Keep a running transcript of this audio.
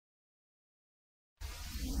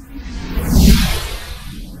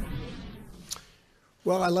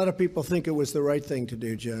Well, a lot of people think it was the right thing to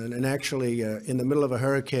do, John. And actually, in the middle of a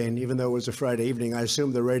hurricane, even though it was a Friday evening, I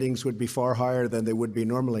assumed the ratings would be far higher than they would be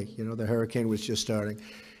normally. You know, the hurricane was just starting.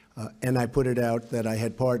 And I put it out that I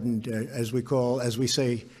had pardoned, as we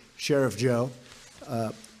say, Sheriff Joe.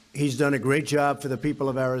 He's done a great job for the people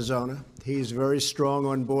of Arizona. He's very strong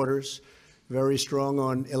on borders, very strong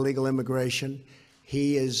on illegal immigration.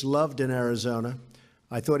 He is loved in Arizona.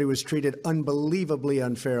 I thought he was treated unbelievably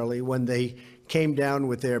unfairly when they came down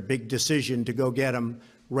with their big decision to go get him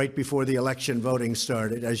right before the election voting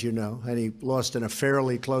started, as you know, and he lost in a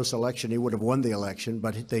fairly close election. He would have won the election,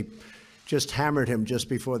 but they just hammered him just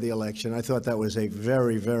before the election. I thought that was a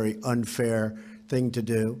very, very unfair thing to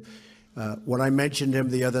do. When I mentioned him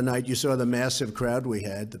the other night, you saw the massive crowd we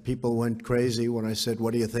had. The people went crazy when I said,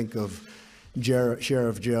 what do you think of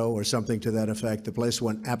Sheriff Joe, or something to that effect. The place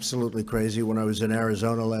went absolutely crazy when I was in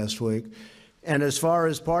Arizona last week. And as far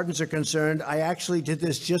as pardons are concerned, I actually did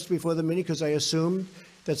this just before the meeting because I assumed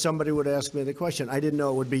that somebody would ask me the question. I didn't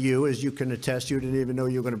know it would be you, as you can attest. You didn't even know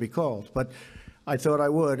you were going to be called. But I thought I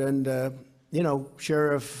would. And, you know,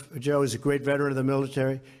 Sheriff Joe is a great veteran of the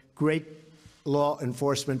military, great law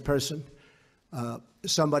enforcement person,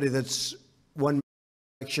 somebody that's won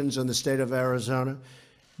elections in the state of Arizona.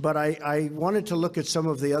 But I wanted to look at some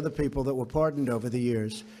of the other people that were pardoned over the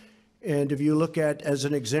years. And if you look at, as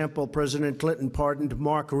an example, President Clinton pardoned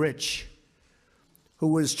Mark Rich, who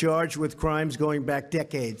was charged with crimes going back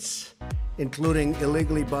decades, including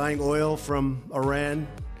illegally buying oil from Iran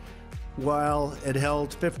while it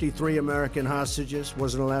held 53 American hostages,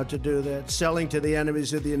 wasn't allowed to do that, selling to the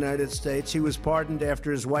enemies of the United States. He was pardoned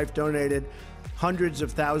after his wife donated hundreds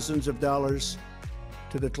of thousands of dollars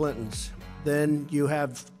to the Clintons. Then you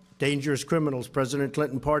have dangerous criminals. President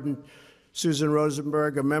Clinton pardoned Susan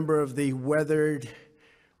Rosenberg, a member of the weathered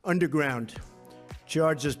underground,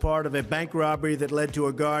 charged as part of a bank robbery that led to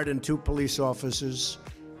a guard and 2 police officers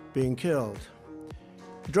being killed.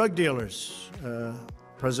 Drug dealers.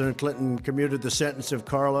 President Clinton commuted the sentence of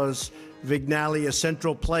Carlos Vignali, a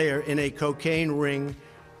central player in a cocaine ring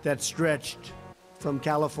that stretched from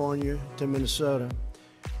California to Minnesota.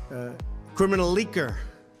 Criminal leaker.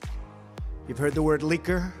 You've heard the word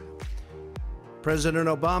leaker? President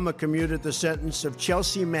Obama commuted the sentence of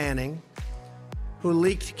Chelsea Manning, who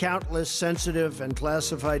leaked countless sensitive and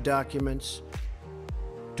classified documents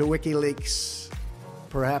to WikiLeaks,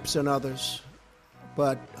 perhaps and others.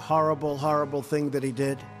 But horrible, horrible thing that he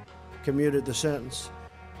did, commuted the sentence,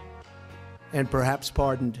 and perhaps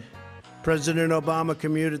pardoned. President Obama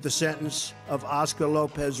commuted the sentence of Oscar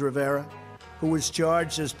Lopez Rivera, who was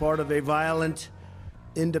charged as part of a violent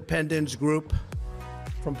independence group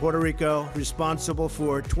from Puerto Rico, responsible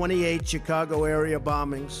for 28 Chicago area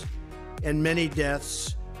bombings and many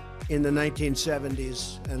deaths in the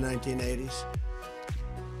 1970s and 1980s.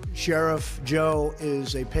 Sheriff Joe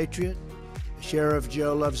is a patriot. Sheriff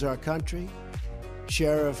Joe loves our country.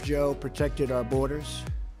 Sheriff Joe protected our borders.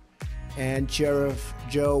 And Sheriff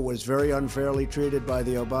Joe was very unfairly treated by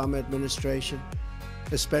the Obama administration,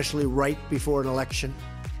 especially right before an election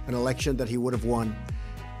that he would have won.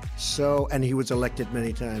 So, and he was elected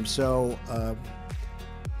many times. So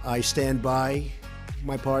I stand by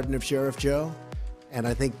my pardon of Sheriff Joe, and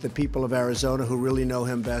I think the people of Arizona who really know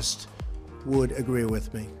him best would agree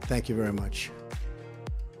with me. Thank you very much.